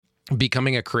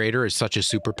becoming a creator is such a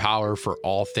superpower for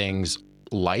all things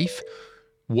life.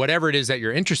 Whatever it is that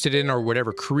you're interested in or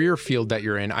whatever career field that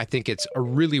you're in, I think it's a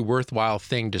really worthwhile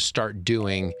thing to start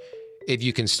doing if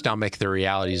you can stomach the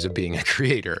realities of being a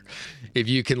creator. If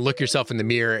you can look yourself in the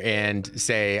mirror and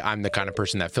say, I'm the kind of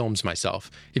person that films myself.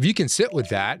 If you can sit with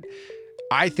that,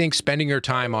 I think spending your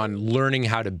time on learning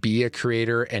how to be a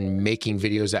creator and making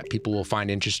videos that people will find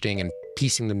interesting and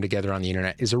piecing them together on the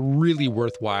internet is a really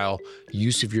worthwhile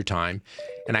use of your time.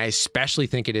 And I especially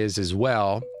think it is as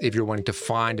well if you're wanting to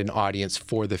find an audience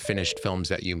for the finished films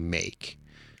that you make.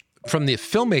 From the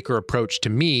filmmaker approach, to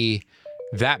me,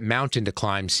 that mountain to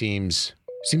climb seems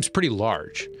pretty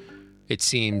large. It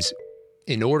seems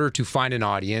in order to find an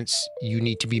audience, you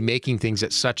need to be making things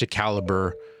at such a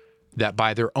caliber that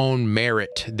by their own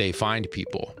merit, they find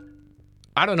people.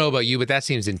 I don't know about you, but that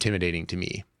seems intimidating to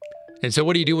me. And so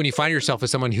what do you do when you find yourself as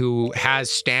someone who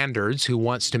has standards, who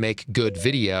wants to make good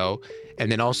video, and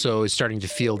then also is starting to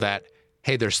feel that,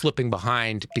 hey, they're slipping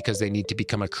behind because they need to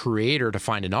become a creator to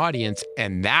find an audience,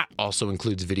 and that also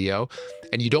includes video.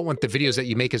 And you don't want the videos that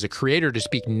you make as a creator to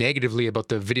speak negatively about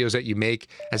the videos that you make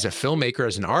as a filmmaker,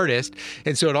 as an artist.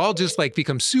 And so it all just like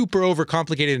becomes super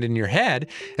overcomplicated in your head,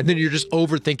 and then you're just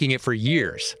overthinking it for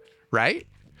years, right?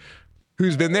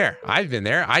 Who's been there? I've been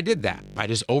there. I did that. I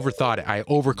just overthought it. I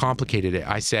overcomplicated it.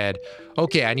 I said,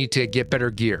 okay, I need to get better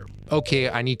gear. Okay,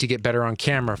 I need to get better on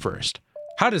camera first.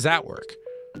 How does that work?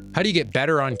 How do you get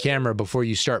better on camera before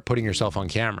you start putting yourself on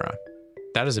camera?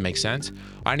 That doesn't make sense.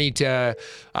 I need to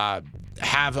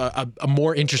have a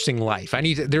more interesting life.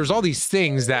 There's all these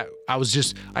things that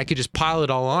I could just pile it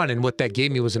all on. And what that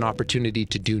gave me was an opportunity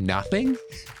to do nothing.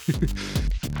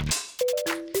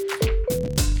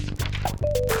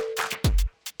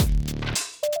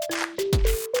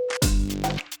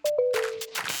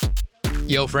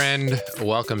 Yo, friend,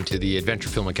 welcome to the Adventure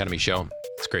Film Academy show.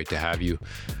 It's great to have you.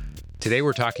 Today,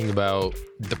 we're talking about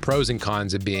the pros and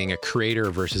cons of being a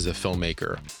creator versus a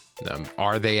filmmaker.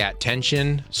 Are they at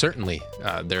tension? Certainly.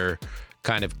 They're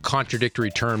kind of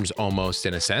contradictory terms almost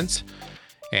in a sense.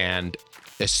 And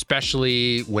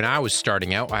especially when I was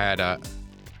starting out, I had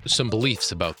some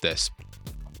beliefs about this.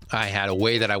 I had a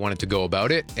way that I wanted to go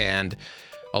about it. And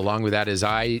along with that is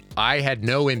I had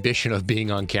no ambition of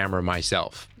being on camera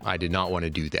myself. I did not want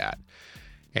to do that.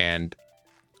 And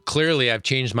clearly I've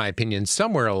changed my opinion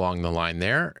somewhere along the line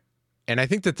there. And I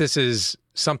think that this is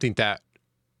something that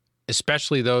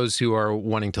especially those who are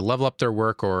wanting to level up their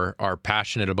work or are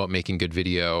passionate about making good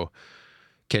video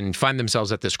can find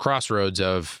themselves at this crossroads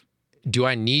of, do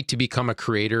I need to become a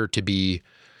creator to be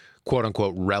quote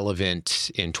unquote relevant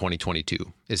in 2022?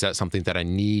 Is that something that I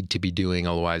need to be doing?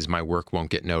 Otherwise my work won't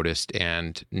get noticed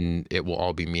and it will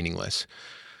all be meaningless.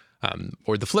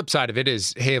 Or the flip side of it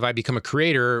is, hey, if I become a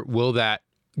creator, will that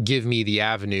give me the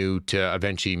avenue to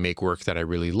eventually make work that I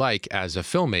really like as a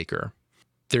filmmaker?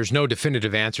 There's no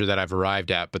definitive answer that I've arrived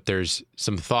at, but there's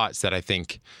some thoughts that I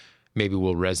think maybe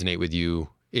will resonate with you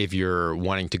if you're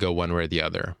wanting to go one way or the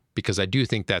other. Because I do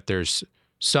think that there's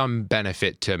some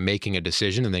benefit to making a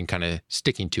decision and then kind of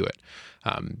sticking to it.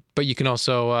 But you can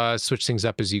also switch things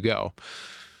up as you go.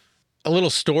 A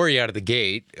little story out of the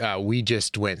gate, we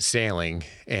just went sailing,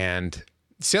 and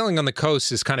sailing on the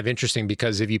coast is kind of interesting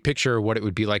because if you picture what it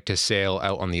would be like to sail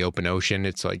out on the open ocean,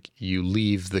 it's like you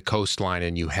leave the coastline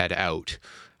and you head out.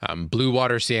 Blue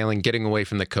water sailing, getting away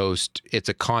from the coast, it's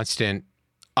a constant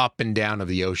up and down of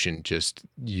the ocean. Just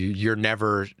you're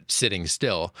never sitting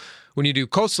still. When you do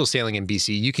coastal sailing in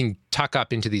BC, you can tuck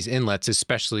up into these inlets,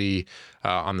 especially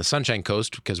on the Sunshine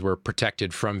Coast, because we're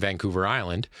protected from Vancouver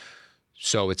Island.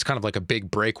 So it's kind of like a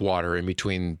big breakwater in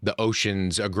between the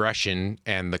ocean's aggression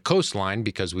and the coastline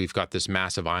because we've got this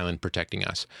massive island protecting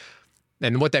us.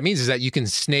 And what that means is that you can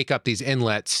snake up these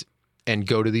inlets and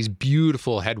go to these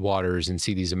beautiful headwaters and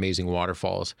see these amazing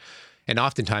waterfalls. And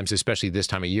oftentimes, especially this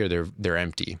time of year, they're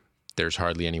empty. There's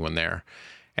hardly anyone there.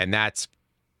 And that's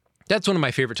one of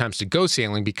my favorite times to go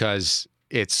sailing because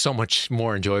it's so much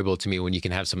more enjoyable to me when you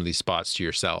can have some of these spots to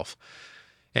yourself.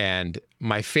 And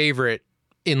my favorite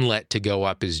inlet to go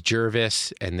up is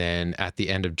Jervis, and then at the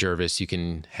end of Jervis, you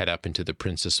can head up into the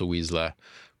Princess Louisa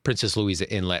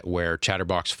Inlet where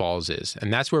Chatterbox Falls is.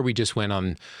 And that's where we just went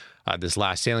on this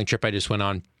last sailing trip I just went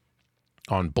on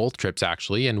both trips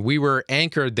actually. And we were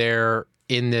anchored there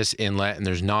in this inlet, and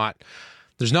there's not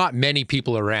many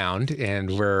people around,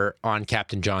 and we're on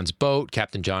Captain John's boat.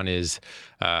 Captain John is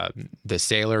the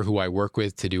sailor who I work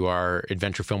with to do our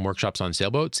adventure film workshops on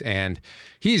sailboats, and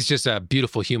he's just a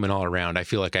beautiful human all around. I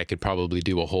feel like I could probably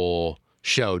do a whole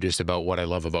show just about what I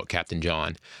love about Captain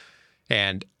John.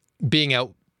 And being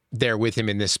out there with him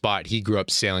in this spot, he grew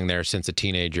up sailing there since a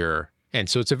teenager, And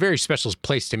so it's a very special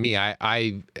place to me.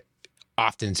 I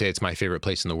often say it's my favorite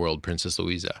place in the world, Princess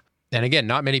Louisa. And again,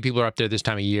 not many people are up there this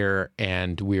time of year,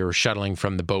 and we were shuttling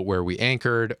from the boat where we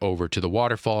anchored over to the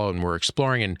waterfall, and we're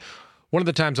exploring. And one of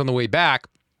the times on the way back,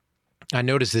 I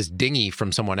noticed this dinghy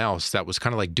from someone else that was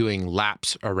kind of like doing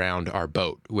laps around our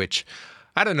boat, which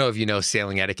I don't know if you know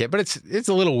sailing etiquette, but it's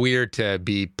a little weird to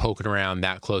be poking around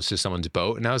that close to someone's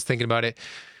boat. And I was thinking about it,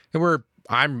 and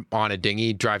I'm on a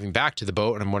dinghy driving back to the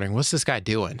boat, and I'm wondering, what's this guy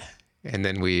doing? And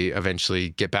then we eventually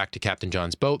get back to Captain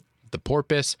John's boat, the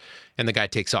Porpoise, and the guy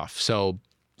takes off. So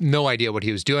no idea what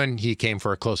he was doing. He came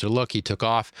for a closer look. He took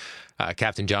off.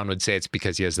 Captain John would say it's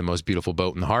because he has the most beautiful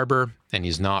boat in the harbor, and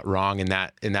he's not wrong in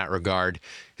that regard.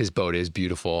 His boat is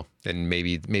beautiful, and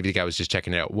maybe the guy was just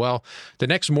checking it out. Well, the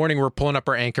next morning we're pulling up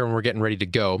our anchor and we're getting ready to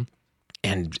go,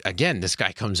 and again this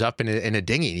guy comes up in a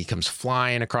dinghy, and he comes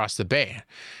flying across the bay,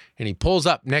 and he pulls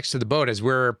up next to the boat as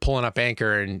we're pulling up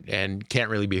anchor, and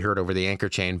can't really be heard over the anchor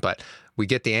chain, but we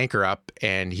get the anchor up,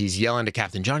 and he's yelling to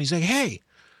Captain John. He's like, "Hey,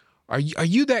 are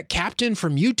you that captain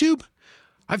from YouTube?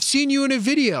 I've seen you in a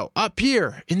video up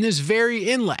here in this very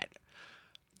inlet."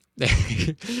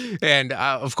 And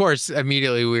of course,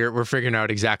 immediately we're figuring out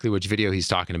exactly which video he's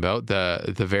talking about.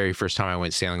 The very first time I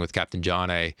went sailing with Captain John,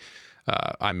 I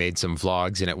made some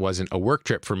vlogs, and it wasn't a work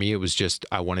trip for me. It was just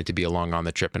I wanted to be along on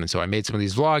the trip, and so I made some of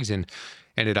these vlogs and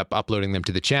ended up uploading them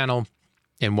to the channel.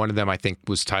 And one of them I think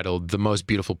was titled "The Most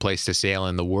Beautiful Place to Sail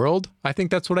in the World." I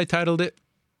think that's what I titled it.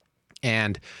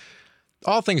 And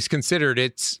all things considered,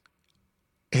 it's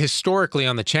historically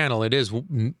on the channel,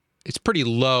 it's pretty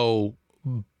low,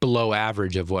 below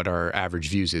average of what our average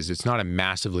views is. It's not a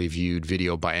massively viewed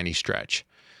video by any stretch.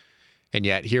 And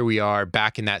yet here we are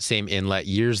back in that same inlet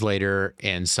years later,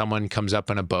 and someone comes up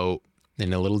on a boat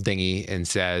in a little dinghy and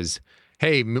says,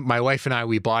 "Hey, my wife and I,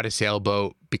 we bought a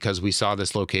sailboat because we saw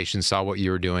this location, saw what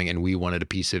you were doing, and we wanted a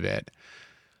piece of it."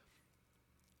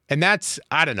 And that's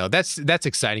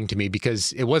exciting to me,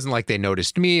 because it wasn't like they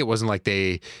noticed me. It wasn't like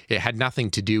it had nothing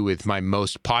to do with my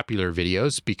most popular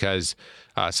videos, because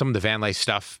some of the van life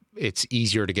stuff, it's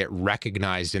easier to get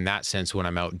recognized in that sense when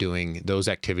I'm out doing those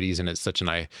activities, and it's such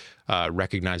a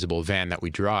recognizable van that we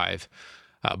drive.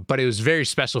 But it was very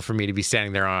special for me to be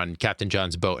standing there on Captain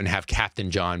John's boat and have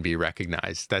Captain John be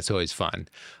recognized. That's always fun.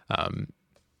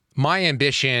 My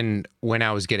ambition when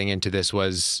I was getting into this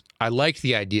was I liked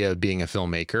the idea of being a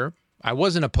filmmaker. I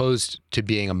wasn't opposed to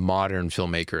being a modern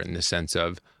filmmaker in the sense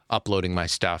of uploading my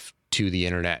stuff to the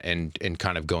internet and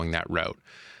kind of going that route.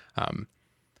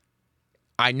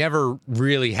 I never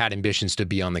really had ambitions to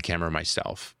be on the camera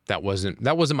myself. That wasn't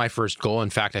my first goal. In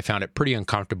fact, I found it pretty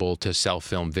uncomfortable to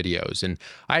self-film videos, and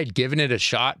I had given it a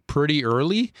shot pretty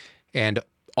early, and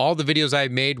all the videos I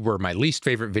made were my least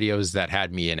favorite videos that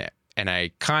had me in it. And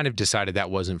I kind of decided that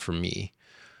wasn't for me.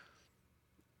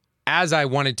 As I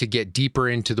wanted to get deeper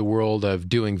into the world of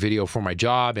doing video for my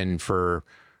job and for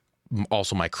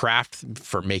also my craft,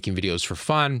 for making videos for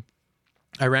fun,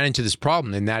 I ran into this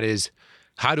problem, and that is,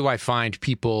 how do I find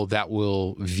people that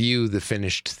will view the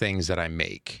finished things that I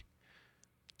make?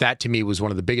 That to me was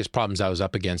one of the biggest problems I was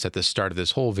up against at the start of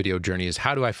this whole video journey, is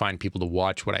how do I find people to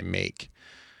watch what I make?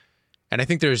 And I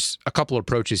think there's a couple of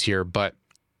approaches here, but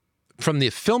from the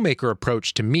filmmaker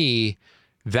approach, to me,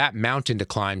 that mountain to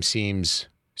climb seems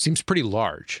pretty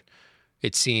large.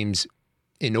 It seems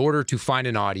in order to find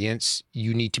an audience,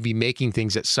 you need to be making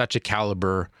things at such a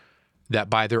caliber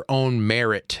that by their own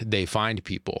merit, they find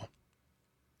people.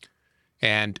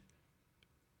 And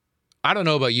I don't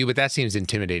know about you, but that seems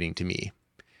intimidating to me.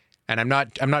 And I'm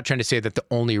not trying to say that the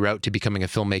only route to becoming a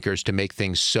filmmaker is to make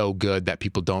things so good that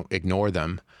people don't ignore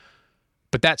them.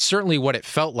 But that's certainly what it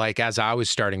felt like as I was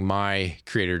starting my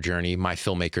creator journey, my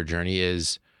filmmaker journey,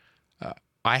 is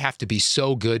I have to be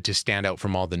so good to stand out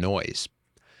from all the noise.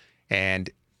 And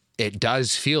it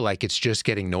does feel like it's just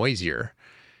getting noisier.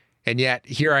 And yet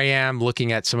here I am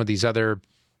looking at some of these other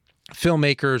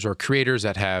filmmakers or creators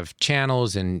that have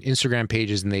channels and Instagram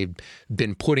pages, and they've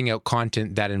been putting out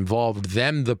content that involved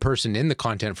them, the person in the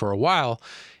content, for a while,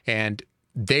 and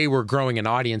they were growing an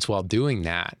audience while doing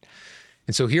that.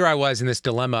 And so here I was in this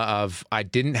dilemma of I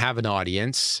didn't have an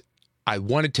audience. I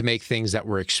wanted to make things that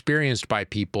were experienced by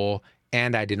people,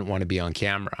 and I didn't want to be on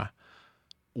camera.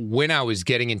 When I was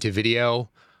getting into video,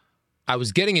 I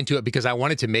was getting into it because I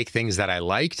wanted to make things that I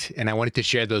liked, and I wanted to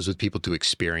share those with people to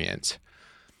experience.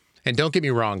 And don't get me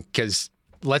wrong, because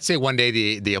let's say one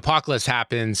day the apocalypse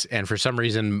happens, and for some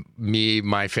reason, me,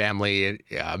 my family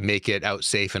make it out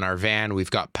safe in our van. We've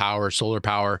got power, solar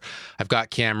power. I've got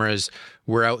cameras.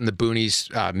 We're out in the boonies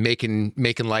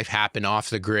making life happen off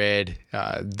the grid.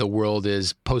 The world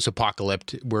is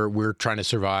post-apocalyptic. We're trying to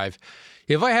survive.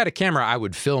 If I had a camera, I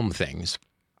would film things.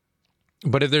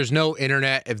 But if there's no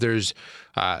internet, if there's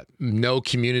no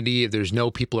community, if there's no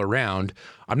people around,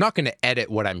 I'm not going to edit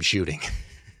what I'm shooting.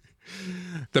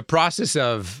 The process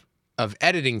of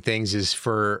editing things is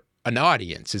for an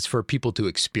audience. It's for people to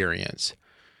experience.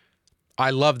 I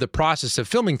love the process of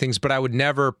filming things, but I would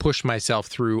never push myself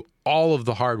through all of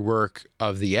the hard work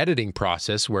of the editing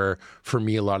process where, for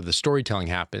me, a lot of the storytelling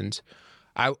happens.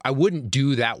 I wouldn't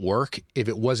do that work if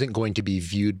it wasn't going to be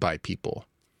viewed by people.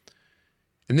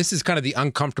 And this is kind of the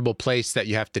uncomfortable place that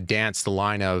you have to dance the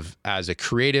line of as a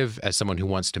creative, as someone who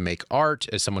wants to make art,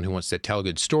 as someone who wants to tell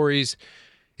good stories,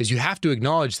 is you have to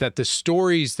acknowledge that the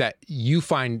stories that you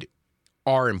find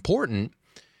are important,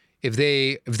 if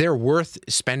they're worth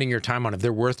spending your time on, if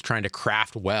they're worth trying to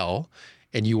craft well,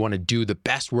 and you want to do the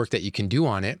best work that you can do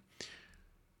on it,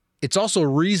 it's also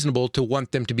reasonable to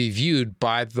want them to be viewed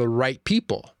by the right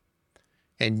people.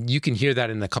 And you can hear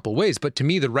that in a couple ways. But to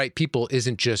me, the right people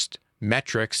isn't just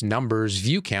metrics, numbers,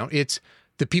 view count. It's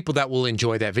the people that will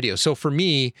enjoy that video. So for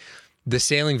me, the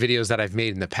sailing videos that I've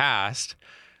made in the past,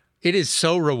 it is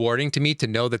so rewarding to me to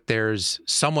know that there's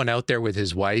someone out there with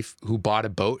his wife who bought a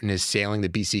boat and is sailing the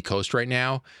BC coast right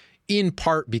now, in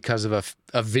part because of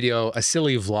a video, a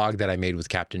silly vlog that I made with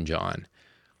Captain John.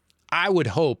 I would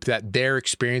hope that their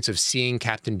experience of seeing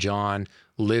Captain John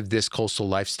live this coastal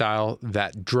lifestyle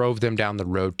that drove them down the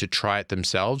road to try it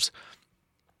themselves,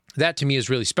 that to me is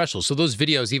really special. So those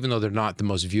videos, even though they're not the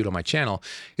most viewed on my channel,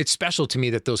 it's special to me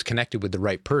that those connected with the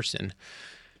right person.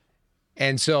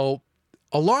 And so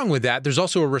along with that, there's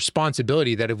also a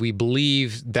responsibility that if we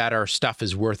believe that our stuff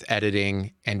is worth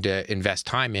editing and to invest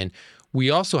time in, we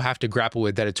also have to grapple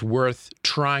with that it's worth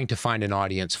trying to find an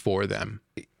audience for them.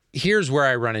 Here's where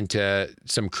I run into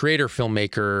some creator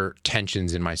filmmaker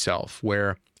tensions in myself,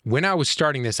 where when I was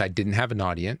starting this, I didn't have an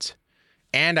audience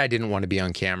and I didn't want to be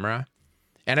on camera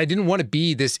and I didn't want to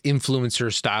be this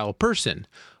influencer style person.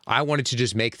 I wanted to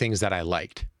just make things that I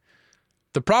liked.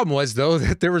 The problem was, though,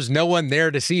 that there was no one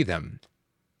there to see them.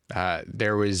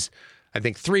 There was, I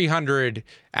think, 300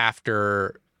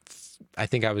 after, I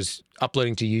think I was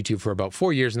uploading to YouTube for about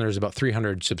 4 years, and there was about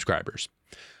 300 subscribers,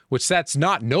 which that's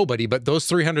not nobody, but those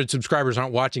 300 subscribers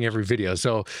aren't watching every video.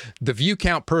 So the view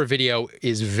count per video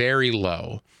is very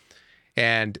low.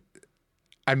 And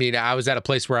I mean, I was at a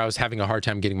place where I was having a hard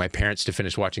time getting my parents to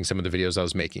finish watching some of the videos I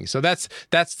was making. So that's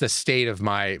the state of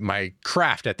my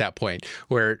craft at that point,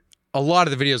 where a lot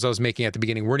of the videos I was making at the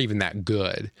beginning weren't even that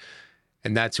good.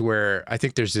 And that's where I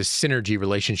think there's this synergy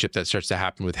relationship that starts to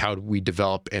happen with how we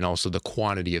develop and also the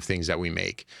quantity of things that we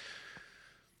make.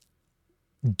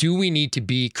 Do we need to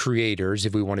be creators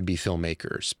if we want to be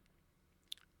filmmakers?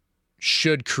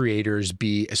 Should creators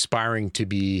be aspiring to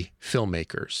be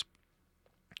filmmakers?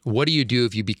 What do you do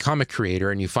if you become a creator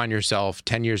and you find yourself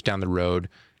 10 years down the road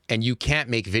and you can't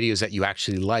make videos that you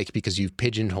actually like because you've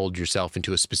pigeonholed yourself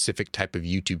into a specific type of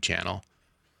YouTube channel?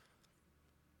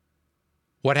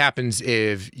 What happens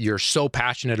if you're so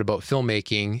passionate about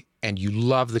filmmaking and you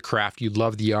love the craft, you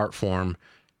love the art form,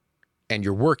 and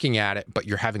you're working at it, but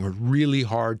you're having a really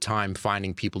hard time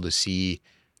finding people to see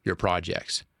your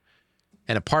projects?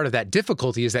 And a part of that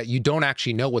difficulty is that you don't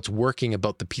actually know what's working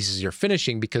about the pieces you're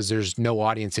finishing because there's no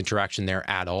audience interaction there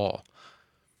at all.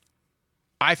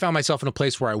 I found myself in a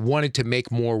place where I wanted to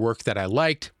make more work that I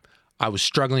liked. I was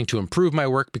struggling to improve my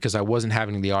work because I wasn't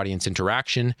having the audience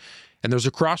interaction. And there's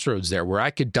a crossroads there where I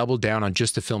could double down on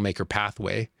just the filmmaker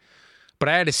pathway. But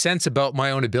I had a sense about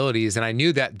my own abilities, and I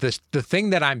knew that the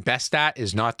thing that I'm best at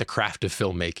is not the craft of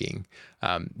filmmaking.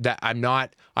 That I'm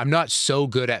not so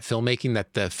good at filmmaking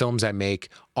that the films I make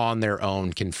on their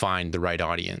own can find the right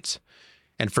audience.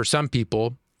 And for some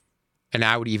people, and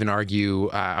I would even argue,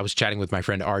 I was chatting with my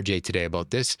friend RJ today about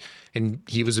this, and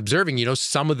he was observing,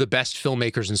 some of the best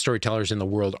filmmakers and storytellers in the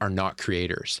world are not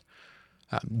creators.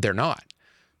 They're not.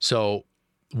 So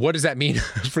what does that mean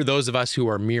for those of us who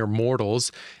are mere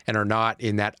mortals and are not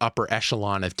in that upper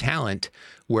echelon of talent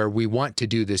where we want to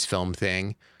do this film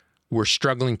thing? We're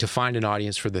struggling to find an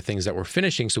audience for the things that we're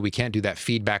finishing, so we can't do that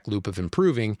feedback loop of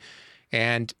improving.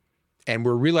 And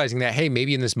we're realizing that, hey,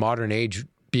 maybe in this modern age,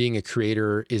 being a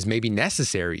creator is maybe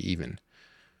necessary even.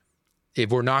 If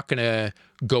we're not going to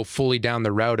go fully down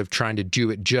the route of trying to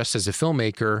do it just as a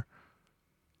filmmaker,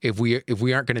 if we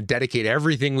aren't going to dedicate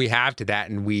everything we have to that,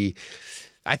 and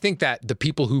I think that the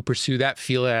people who pursue that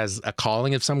feel it as a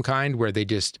calling of some kind, where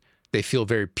they feel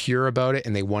very pure about it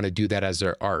and they want to do that as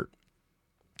their art.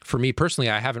 For me personally,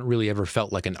 I haven't really ever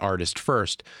felt like an artist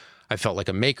first. I felt like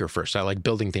a maker first. I like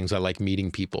building things. I like meeting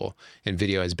people, and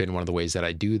video has been one of the ways that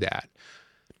I do that.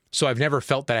 So I've never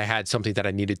felt that I had something that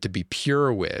I needed to be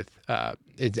pure with.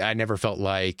 I never felt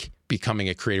like becoming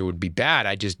a creator would be bad.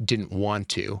 I just didn't want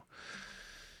to.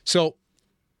 So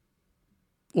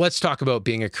let's talk about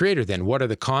being a creator then. What are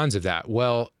the cons of that?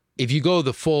 Well, if you go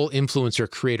the full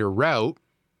influencer creator route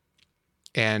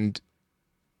and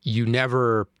you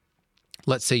never,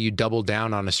 let's say you double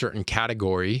down on a certain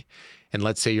category, and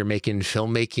let's say you're making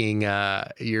filmmaking,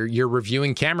 you're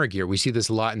reviewing camera gear. We see this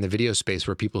a lot in the video space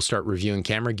where people start reviewing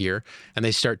camera gear and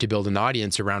they start to build an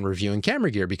audience around reviewing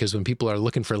camera gear, because when people are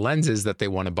looking for lenses that they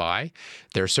want to buy,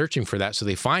 they're searching for that. So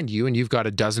they find you, and you've got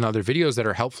a dozen other videos that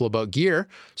are helpful about gear.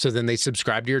 So then they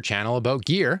subscribe to your channel about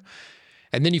gear.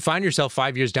 And then you find yourself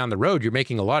 5 years down the road, you're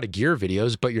making a lot of gear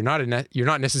videos, but you're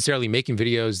not necessarily making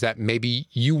videos that maybe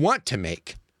you want to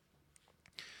make.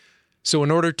 So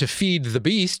in order to feed the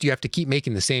beast, you have to keep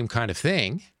making the same kind of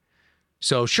thing.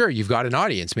 So sure, you've got an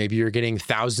audience. Maybe you're getting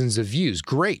thousands of views.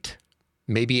 Great.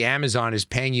 Maybe Amazon is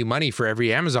paying you money for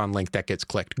every Amazon link that gets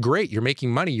clicked. Great. You're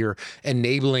making money. You're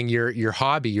enabling your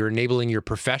hobby. You're enabling your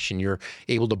profession. You're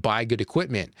able to buy good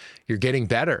equipment. You're getting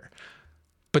better.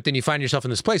 But then you find yourself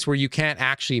in this place where you can't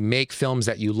actually make films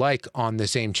that you like on the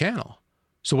same channel.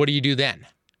 So what do you do then?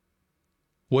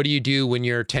 What do you do when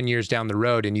you're 10 years down the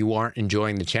road and you aren't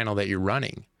enjoying the channel that you're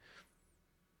running?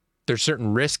 There's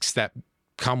certain risks that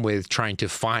come with trying to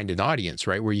find an audience,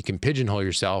 right? Where you can pigeonhole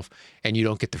yourself and you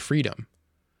don't get the freedom.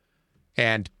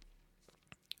 And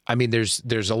I mean,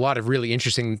 there's a lot of really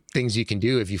interesting things you can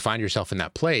do if you find yourself in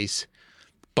that place.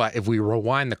 But if we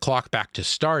rewind the clock back to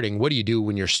starting, what do you do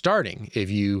when you're starting?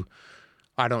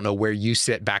 I don't know where you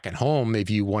sit back at home, if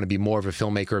you want to be more of a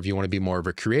filmmaker, if you want to be more of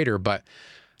a creator, but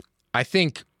I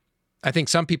think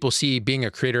some people see being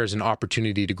a creator as an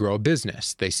opportunity to grow a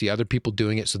business. They see other people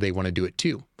doing it, so they want to do it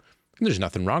too. And there's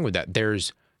nothing wrong with that.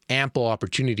 There's ample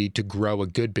opportunity to grow a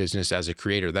good business as a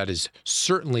creator. That is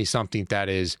certainly something that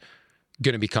is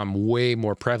going to become way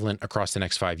more prevalent across the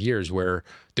next 5 years, where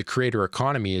the creator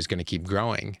economy is going to keep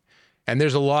growing. And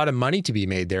there's a lot of money to be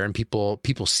made there, and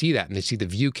people see that, and they see the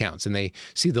view counts, and they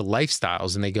see the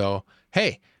lifestyles, and they go,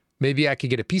 hey, maybe I could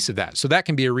get a piece of that. So that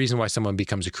can be a reason why someone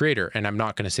becomes a creator. And I'm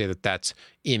not going to say that that's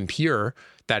impure.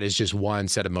 That is just one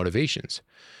set of motivations.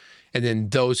 And then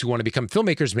those who want to become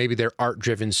filmmakers, maybe they're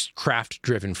art-driven,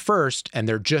 craft-driven first, and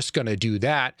they're just going to do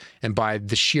that. And by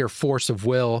the sheer force of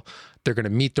will, they're going to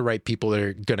meet the right people.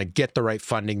 They're going to get the right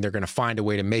funding. They're going to find a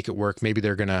way to make it work. Maybe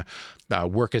they're going to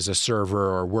work as a server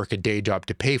or work a day job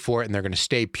to pay for it, and they're going to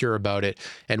stay pure about it.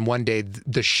 And one day,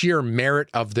 the sheer merit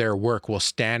of their work will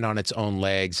stand on its own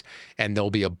legs, and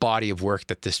there'll be a body of work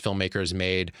that this filmmaker has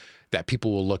made that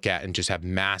people will look at and just have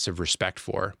massive respect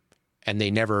for. And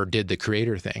they never did the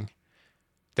creator thing.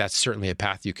 That's certainly a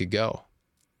path you could go.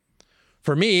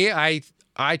 For me,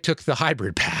 I took the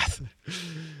hybrid path.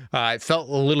 It felt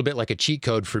a little bit like a cheat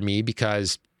code for me,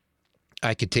 because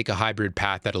I could take a hybrid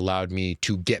path that allowed me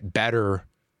to get better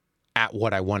at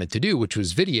what I wanted to do, which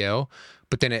was video,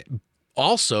 but then it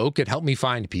also could help me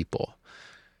find people.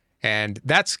 And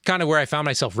that's kind of where I found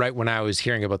myself right when I was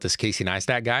hearing about this Casey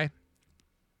Neistat guy.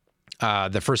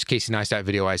 The first Casey Neistat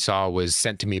video I saw was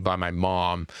sent to me by my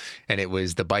mom, and it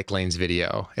was the bike lanes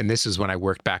video. And this is when I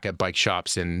worked back at bike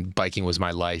shops, and biking was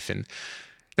my life. And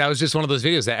that was just one of those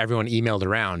videos that everyone emailed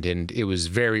around, and it was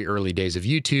very early days of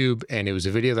YouTube, and it was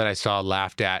a video that I saw,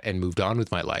 laughed at, and moved on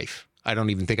with my life. I don't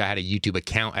even think I had a YouTube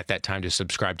account at that time to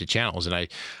subscribe to channels, and I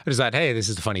just thought, hey, this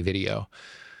is a funny video.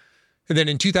 And then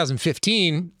in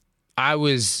 2015, I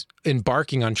was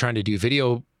embarking on trying to do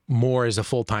video more as a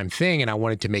full-time thing, and I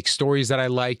wanted to make stories that I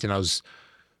liked, and I was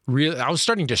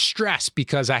starting to stress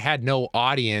because I had no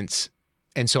audience.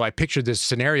 And so I pictured this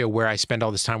scenario where I spend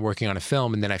all this time working on a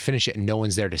film, and then I finish it and no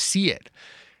one's there to see it.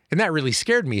 And that really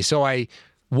scared me. So I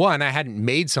hadn't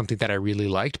made something that I really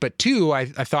liked, but two, I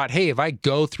thought, hey, if I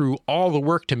go through all the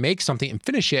work to make something and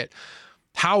finish it,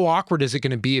 how awkward is it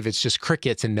going to be if it's just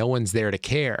crickets and no one's there to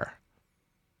care?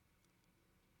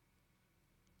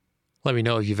 Let me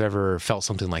know if you've ever felt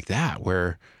something like that,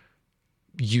 where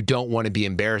you don't want to be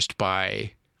embarrassed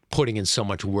by putting in so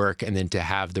much work and then to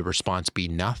have the response be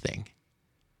nothing.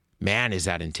 Man, is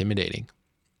that intimidating.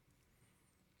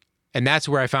 And that's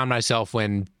where I found myself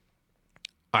when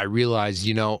I realized,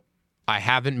 I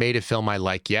haven't made a film I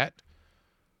like yet.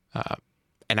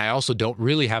 And I also don't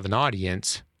really have an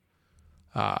audience.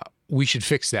 We should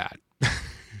fix that.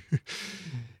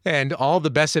 And all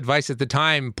the best advice at the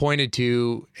time pointed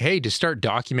to, hey, just start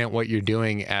document what you're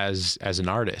doing as an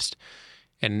artist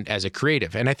and as a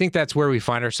creative. And I think that's where we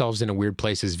find ourselves in a weird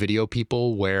place as video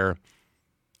people, where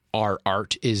our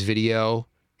art is video.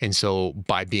 And so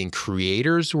by being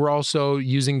creators, we're also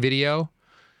using video.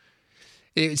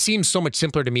 It seems so much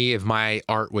simpler to me if my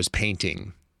art was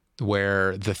painting.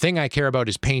 where the thing I care about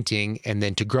is painting, and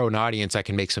then to grow an audience, I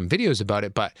can make some videos about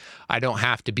it, but I don't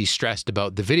have to be stressed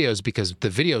about the videos because the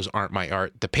videos aren't my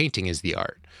art. The painting is the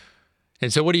art.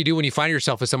 And so what do you do when you find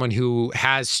yourself as someone who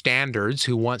has standards,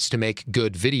 who wants to make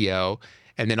good video,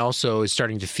 and then also is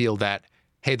starting to feel that,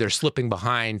 hey, they're slipping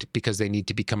behind because they need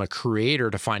to become a creator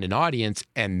to find an audience,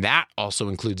 and that also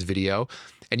includes video.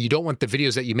 And you don't want the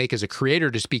videos that you make as a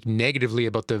creator to speak negatively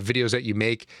about the videos that you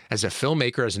make as a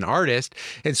filmmaker, as an artist.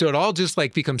 And so it all just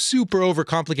like becomes super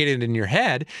overcomplicated in your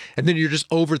head, and then you're just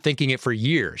overthinking it for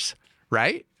years,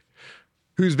 right?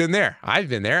 Who's been there? I've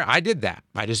been there. I did that.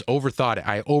 I just overthought it.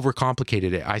 I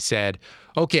overcomplicated it. I said,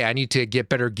 okay, I need to get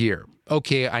better gear.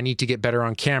 Okay, I need to get better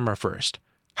on camera first.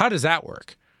 How does that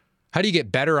work? How do you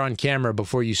get better on camera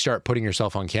before you start putting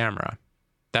yourself on camera?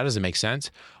 That doesn't make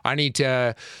sense. I need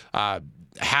to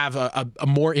have a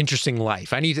more interesting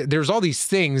life. There's all these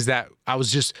things that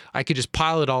I could just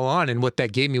pile it all on. And what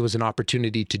that gave me was an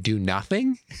opportunity to do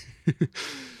nothing.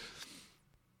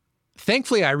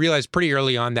 Thankfully, I realized pretty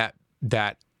early on that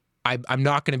I'm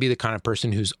not going to be the kind of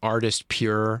person who's artist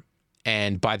pure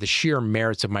and by the sheer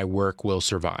merits of my work will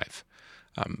survive.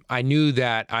 I knew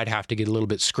that I'd have to get a little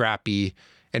bit scrappy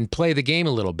and play the game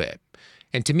a little bit.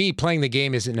 And to me, playing the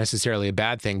game isn't necessarily a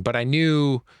bad thing, but I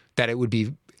knew that it would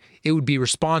be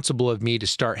responsible of me to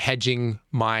start hedging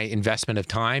my investment of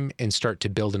time and start to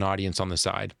build an audience on the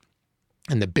side.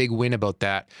 And the big win about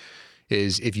that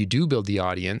is if you do build the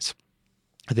audience,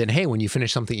 then hey, when you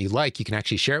finish something you like, you can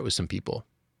actually share it with some people.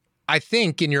 I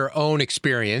think in your own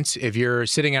experience, if you're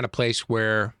sitting at a place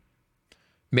where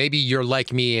maybe you're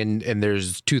like me and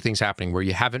there's two things happening where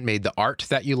you haven't made the art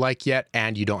that you like yet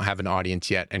and you don't have an audience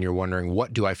yet, and you're wondering,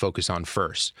 what do I focus on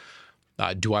first?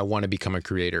 Do I want to become a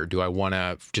creator? Do I want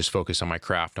to just focus on my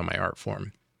craft, on my art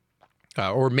form?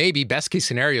 Or maybe best case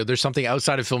scenario, there's something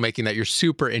outside of filmmaking that you're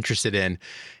super interested in,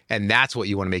 and that's what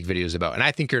you want to make videos about. And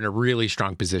I think you're in a really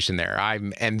strong position there.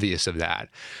 I'm envious of that.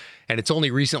 And it's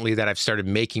only recently that I've started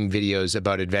making videos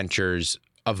about adventures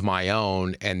of my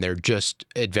own, and they're just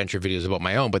adventure videos about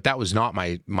my own, but that was not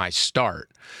my start.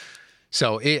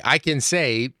 So I can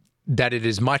say that it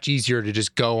is much easier to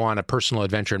just go on a personal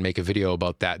adventure and make a video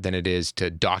about that than it is to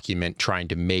document trying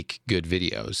to make good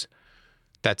videos.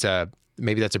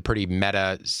 Maybe that's a pretty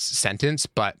meta sentence,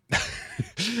 but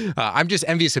I'm just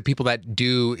envious of people that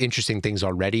do interesting things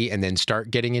already and then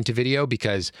start getting into video,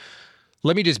 because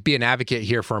let me just be an advocate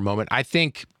here for a moment. I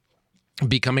think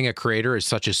becoming a creator is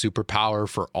such a superpower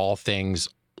for all things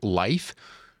life.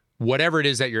 Whatever it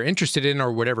is that you're interested in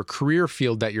or whatever career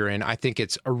field that you're in, I think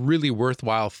it's a really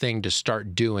worthwhile thing to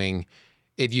start doing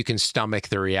if you can stomach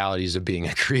the realities of being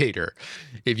a creator.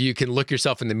 If you can look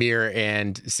yourself in the mirror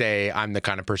and say, I'm the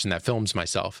kind of person that films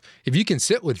myself. If you can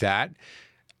sit with that,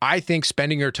 I think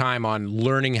spending your time on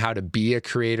learning how to be a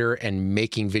creator and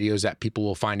making videos that people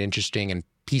will find interesting and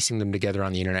piecing them together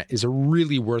on the internet is a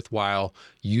really worthwhile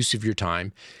use of your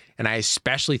time. And I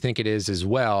especially think it is as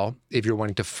well if you're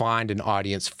wanting to find an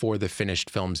audience for the finished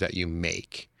films that you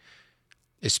make.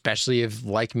 Especially if,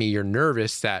 like me, you're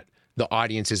nervous that the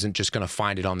audience isn't just going to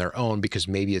find it on their own because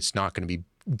maybe it's not going to be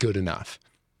good enough.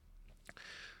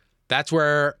 That's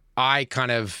where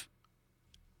it's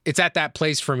at that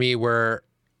place for me where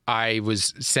I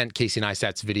was sent Casey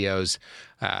Neistat's videos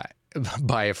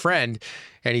by a friend,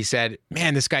 and he said,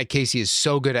 man, this guy Casey is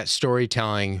so good at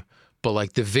storytelling, but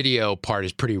like the video part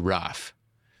is pretty rough.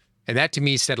 And that to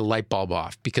me set a light bulb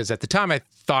off, because at the time I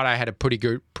thought I had a pretty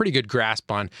good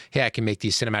grasp on, hey, I can make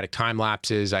these cinematic time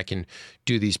lapses, I can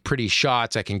do these pretty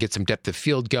shots, I can get some depth of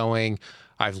field going.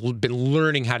 I've been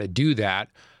learning how to do that,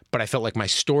 but I felt like my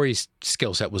story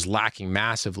skill set was lacking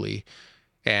massively.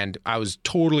 And I was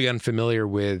totally unfamiliar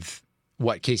with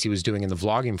what Casey was doing in the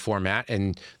vlogging format.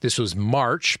 And this was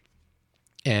March.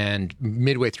 And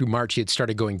midway through March, he had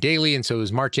started going daily. And so it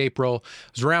was March, April.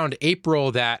 It was around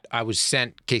April that I was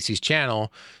sent Casey's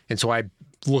channel. And so I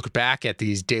looked back at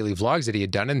these daily vlogs that he had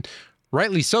done. And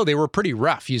rightly so, they were pretty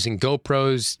rough, using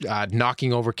GoPros,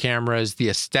 knocking over cameras. The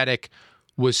aesthetic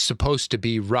was supposed to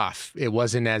be rough. It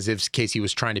wasn't as if Casey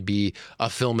was trying to be a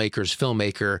filmmaker's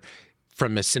filmmaker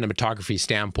from a cinematography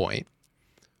standpoint.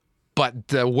 But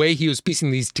the way he was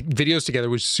piecing these videos together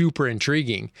was super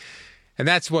intriguing. And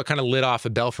that's what kind of lit off a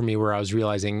bell for me, where I was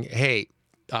realizing, hey,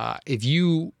 if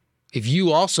you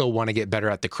also want to get better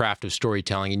at the craft of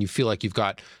storytelling and you feel like you've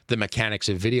got the mechanics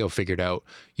of video figured out,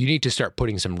 you need to start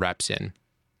putting some reps in.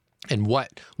 And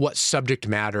what subject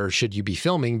matter should you be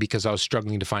filming? Because I was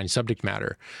struggling to find subject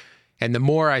matter. And the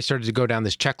more I started to go down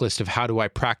this checklist of how do I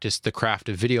practice the craft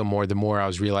of video more, the more I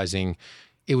was realizing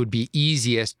it would be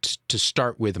easiest to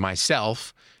start with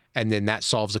myself. And then that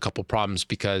solves a couple problems,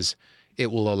 because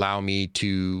It will allow me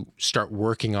to start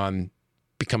working on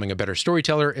becoming a better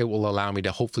storyteller. It will allow me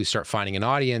to hopefully start finding an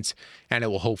audience, and it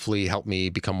will hopefully help me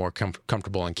become more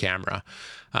comfortable on camera.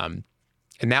 And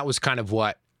that was kind of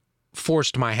what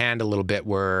forced my hand a little bit,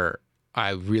 where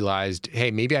I realized, hey,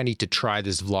 maybe I need to try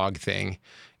this vlog thing,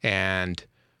 and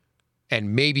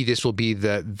maybe this will be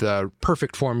the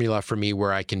perfect formula for me,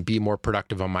 where I can be more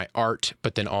productive on my art,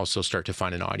 but then also start to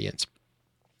find an audience.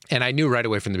 And I knew right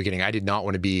away from the beginning, I did not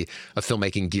want to be a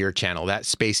filmmaking gear channel. That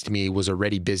space to me was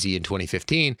already busy in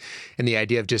 2015. And the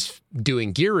idea of just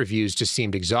doing gear reviews just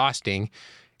seemed exhausting.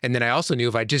 And then I also knew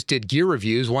if I just did gear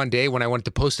reviews, one day when I wanted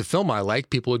to post a film I liked,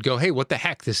 people would go, hey, what the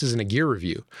heck? This isn't a gear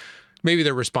review. Maybe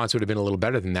their response would have been a little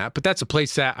better than that. But that's a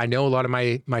place that I know a lot of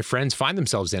my friends find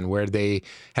themselves in, where they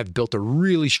have built a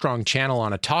really strong channel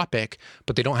on a topic,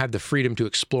 but they don't have the freedom to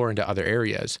explore into other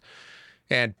areas.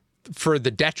 And for the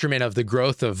detriment of the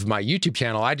growth of my YouTube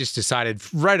channel, I just decided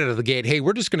right out of the gate, hey,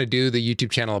 we're just going to do the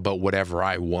YouTube channel about whatever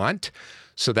I want.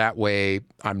 So that way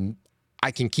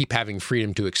I can keep having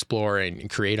freedom to explore and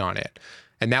create on it.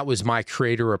 And that was my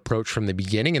creator approach from the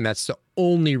beginning. And that's the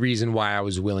only reason why I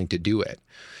was willing to do it.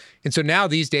 And so now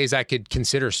these days I could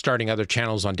consider starting other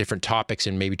channels on different topics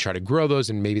and maybe try to grow those,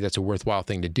 and maybe that's a worthwhile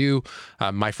thing to do.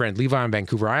 My friend Levi on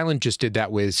Vancouver Island just did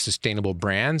that with sustainable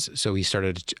brands. So he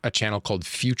started a channel called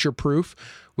Future Proof,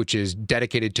 which is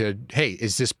dedicated to, hey,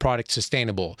 is this product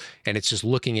sustainable? And it's just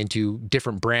looking into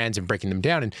different brands and breaking them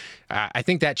down. And I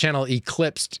think that channel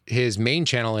eclipsed his main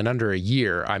channel in under a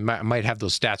year. I might have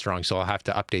those stats wrong, so I'll have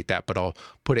to update that, but I'll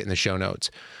put it in the show notes.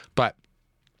 But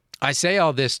I say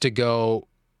all this to go,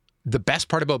 the best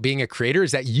part about being a creator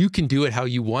is that you can do it how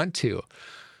you want to.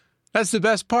 That's the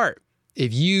best part.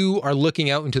 If you are looking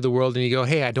out into the world and you go,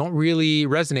 hey, I don't really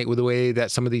resonate with the way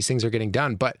that some of these things are getting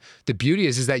done. But the beauty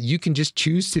is that you can just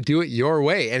choose to do it your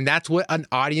way. And that's what an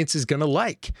audience is going to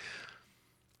like.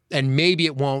 And maybe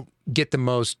it won't get the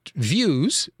most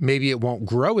views. Maybe it won't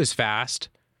grow as fast,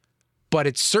 but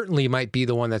it certainly might be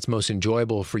the one that's most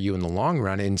enjoyable for you in the long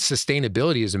run. And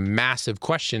sustainability is a massive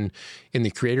question in the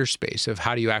creator space of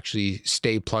how do you actually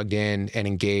stay plugged in and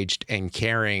engaged and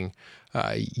caring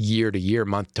year to year,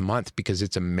 month to month, because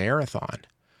it's a marathon.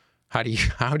 How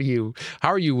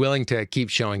are you willing to keep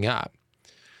showing up?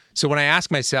 So when I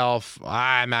ask myself,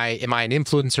 am I an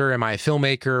influencer? Am I a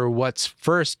filmmaker? What's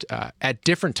first? At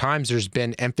different times, there's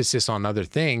been emphasis on other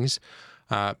things.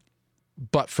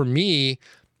 But for me,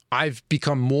 I've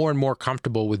become more and more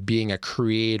comfortable with being a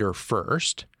creator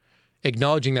first,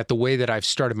 acknowledging that the way that I've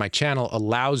started my channel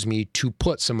allows me to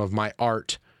put some of my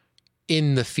art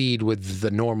in the feed with the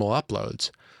normal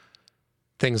uploads.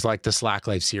 Things like the Slack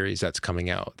Life series that's coming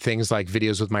out. Things like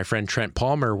videos with my friend Trent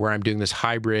Palmer, where I'm doing this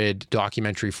hybrid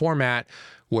documentary format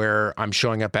where I'm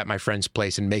showing up at my friend's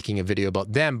place and making a video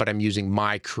about them, but I'm using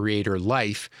my creator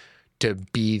life to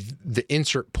be the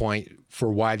insert point for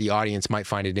why the audience might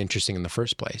find it interesting in the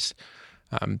first place.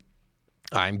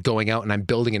 I'm going out and I'm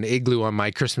building an igloo on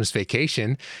my Christmas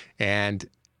vacation, and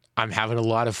I'm having a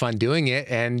lot of fun doing it,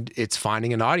 and it's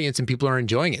finding an audience and people are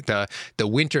enjoying it. The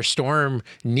winter storm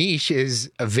niche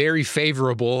is a very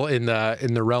favorable in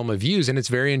the realm of views, and it's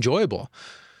very enjoyable.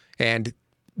 And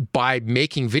by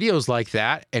making videos like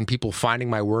that and people finding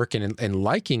my work and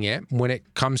liking it, when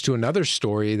it comes to another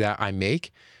story that I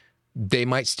make, they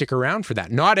might stick around for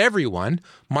that. Not everyone.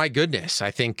 My goodness. I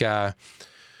think our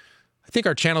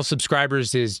channel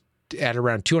subscribers is at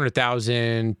around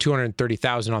 200,000,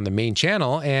 230,000 on the main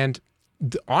channel. And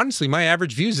honestly, my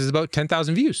average views is about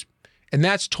 10,000 views. And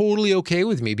that's totally okay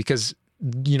with me, because,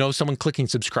 someone clicking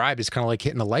subscribe is kind of like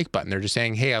hitting the like button. They're just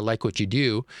saying, hey, I like what you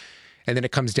do. And then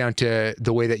it comes down to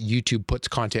the way that YouTube puts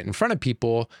content in front of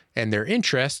people and their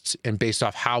interests, and based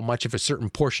off how much of a certain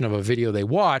portion of a video they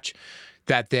watch,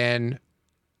 that then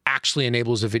actually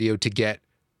enables a video to get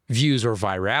views or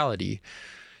virality.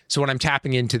 So when I'm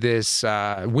tapping into this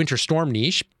winter storm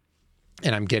niche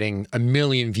and I'm getting 1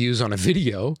 million views on a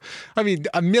video, I mean,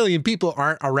 1 million people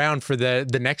aren't around for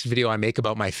the next video I make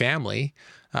about my family,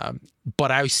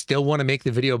 but I still want to make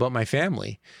the video about my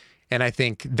family. And I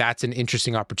think that's an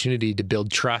interesting opportunity to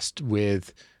build trust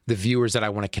with the viewers that I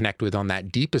want to connect with on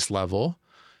that deepest level.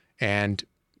 And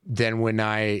then when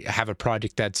I have a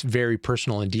project that's very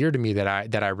personal and dear to me that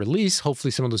I release,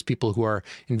 hopefully some of those people who are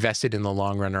invested in the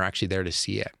long run are actually there to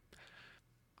see it.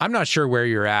 I'm not sure where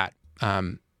you're at,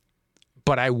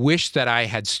 but I wish that I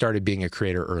had started being a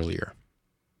creator earlier.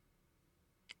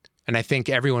 And I think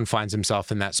everyone finds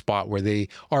himself in that spot where they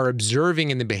are observing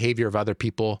in the behavior of other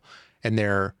people, and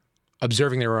they're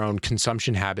observing their own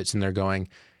consumption habits, and they're going,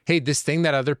 hey, this thing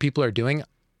that other people are doing,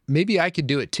 maybe I could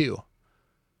do it too.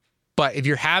 But if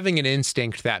you're having an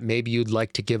instinct that maybe you'd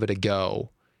like to give it a go,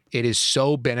 it is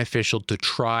so beneficial to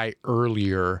try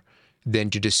earlier than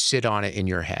to just sit on it in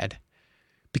your head.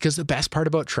 Because the best part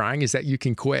about trying is that you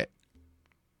can quit.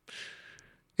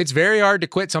 It's very hard to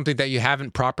quit something that you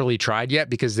haven't properly tried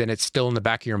yet, because then it's still in the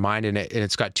back of your mind and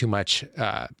it's got too much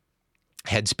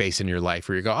headspace in your life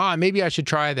where you go, oh, maybe I should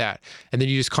try that. And then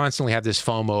you just constantly have this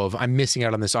FOMO of, I'm missing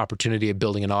out on this opportunity of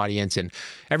building an audience and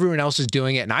everyone else is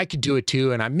doing it and I could do it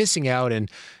too. And I'm missing out and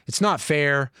it's not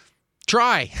fair.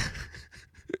 Try.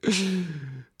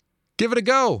 Give it a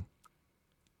go.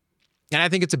 And I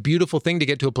think it's a beautiful thing to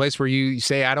get to a place where you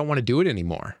say, I don't want to do it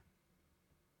anymore.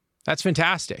 That's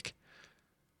fantastic.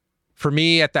 For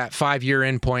me, at that 5-year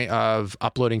endpoint of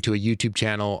uploading to a YouTube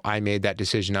channel, I made that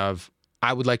decision of,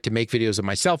 I would like to make videos of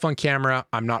myself on camera.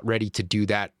 I'm not ready to do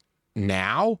that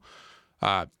now.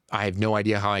 I have no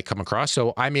idea how I come across.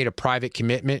 So I made a private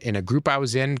commitment in a group I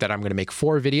was in that I'm going to make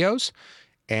 4 videos,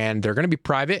 and they're going to be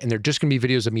private, and they're just going to be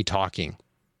videos of me talking.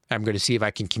 I'm going to see if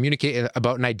I can communicate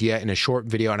about an idea in a short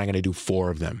video, and I'm going to do 4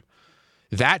 of them.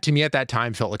 That, to me, at that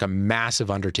time, felt like a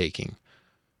massive undertaking.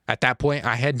 At that point,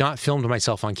 I had not filmed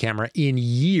myself on camera in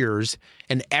years,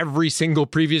 and every single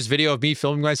previous video of me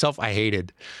filming myself, I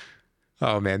hated.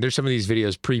 Oh man, there's some of these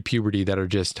videos pre-puberty that are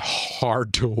just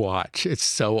hard to watch. It's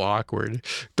so awkward.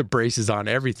 The braces on,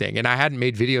 everything. And I hadn't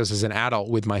made videos as an adult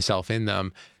with myself in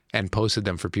them and posted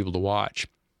them for people to watch.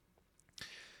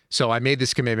 So I made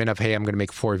this commitment of, hey, I'm going to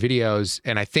make 4 videos.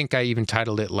 And I think I even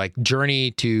titled it like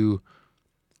Journey to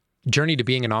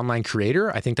Being an Online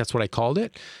Creator. I think that's what I called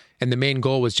it. And the main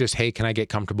goal was just, hey, can I get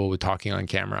comfortable with talking on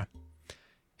camera?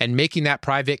 And making that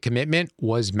private commitment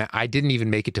was, I didn't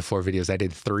even make it to 4 videos. I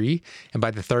did 3. And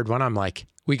by the 3rd one, I'm like,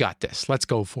 we got this. Let's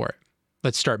go for it.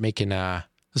 Let's start making some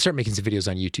videos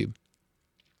on YouTube.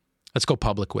 Let's go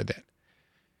public with it.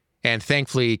 And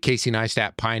thankfully, Casey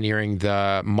Neistat, pioneering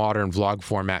the modern vlog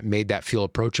format, made that feel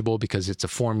approachable because it's a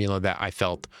formula that I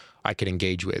felt I could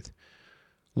engage with.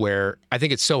 Where I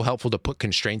think it's so helpful to put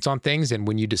constraints on things. And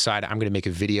when you decide I'm going to make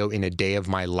a video in a day of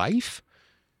my life,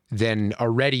 then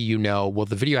already you know, well,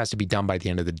 the video has to be done by the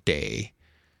end of the day.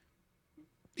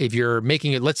 If you're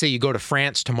making it, let's say you go to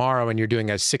France tomorrow and you're doing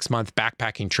a 6-month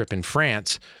backpacking trip in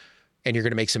France and you're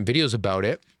going to make some videos about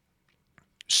it.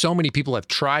 So many people have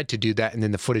tried to do that and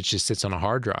then the footage just sits on a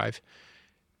hard drive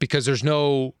because there's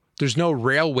no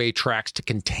railway tracks to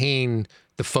contain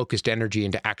the focused energy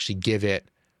and to actually give it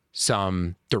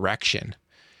some direction.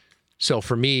 So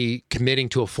for me, committing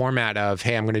to a format of,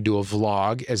 hey, I'm going to do a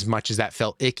vlog, as much as that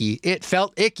felt icky, it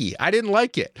felt icky. I didn't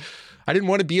like it. I didn't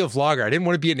want to be a vlogger. I didn't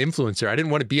want to be an influencer. I didn't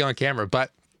want to be on camera,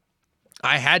 but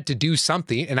I had to do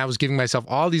something, and I was giving myself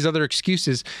all these other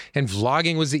excuses, and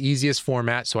vlogging was the easiest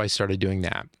format, so I started doing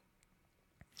that.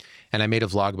 And I made a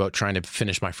vlog about trying to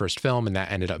finish my first film, and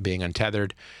that ended up being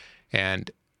Untethered. And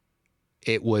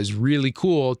it was really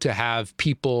cool to have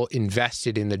people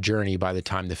invested in the journey by the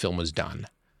time the film was done.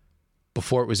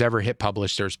 Before it was ever hit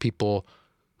published, there's people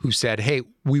who said, hey,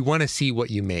 we want to see what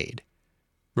you made,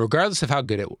 regardless of how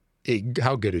good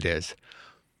it is.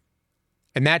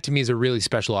 And that to me is a really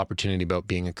special opportunity about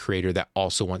being a creator that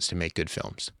also wants to make good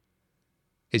films.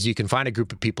 Is you can find a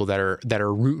group of people that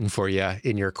are rooting for you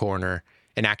in your corner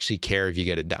and actually care if you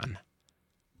get it done.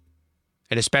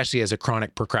 And especially as a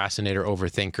chronic procrastinator,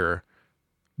 overthinker,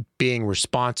 being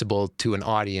responsible to an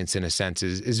audience in a sense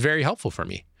is very helpful for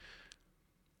me.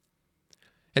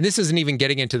 And this isn't even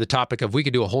getting into the topic of, we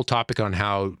could do a whole topic on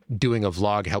how doing a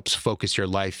vlog helps focus your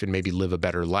life and maybe live a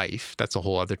better life. That's a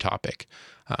whole other topic.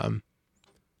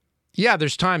 Yeah,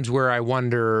 there's times where I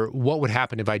wonder what would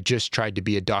happen if I just tried to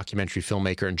be a documentary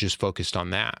filmmaker and just focused on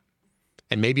that.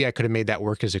 And maybe I could have made that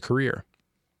work as a career.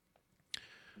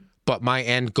 But my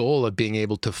end goal of being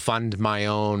able to fund my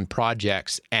own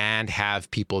projects and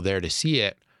have people there to see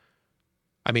it,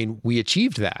 I mean, we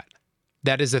achieved that.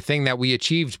 That is a thing that we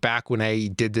achieved back when I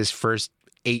did this first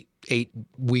eight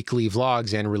weekly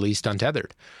vlogs and released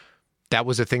Untethered. That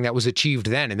was a thing that was achieved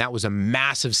then, and that was a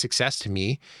massive success to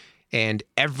me. And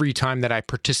every time that I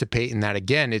participate in that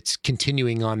again, it's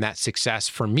continuing on that success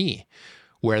for me,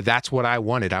 where that's what I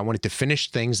wanted. I wanted to finish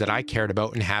things that I cared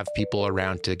about and have people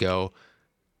around to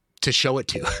show it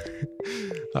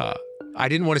to. I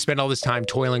didn't want to spend all this time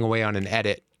toiling away on an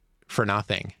edit for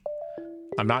nothing.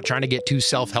 I'm not trying to get too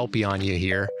self-helpy on you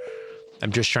here.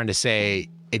 I'm just trying to say,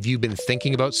 if you've been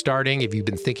thinking about starting, if you've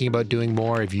been thinking about doing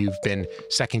more, if you've been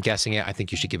second guessing it, I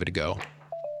think you should give it a go.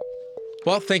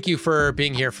 Well, thank you for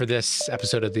being here for this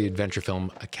episode of the Adventure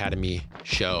Film Academy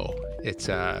show. It's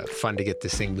fun to get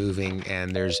this thing moving,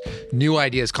 and there's new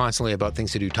ideas constantly about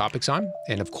things to do topics on.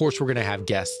 And of course, we're going to have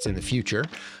guests in the future.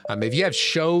 If you have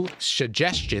show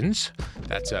suggestions,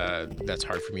 that's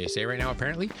hard for me to say right now,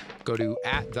 apparently. Go to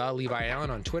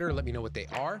 @TheLeviAllen on Twitter. Let me know what they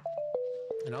are.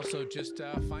 And also just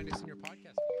find us in your podcast.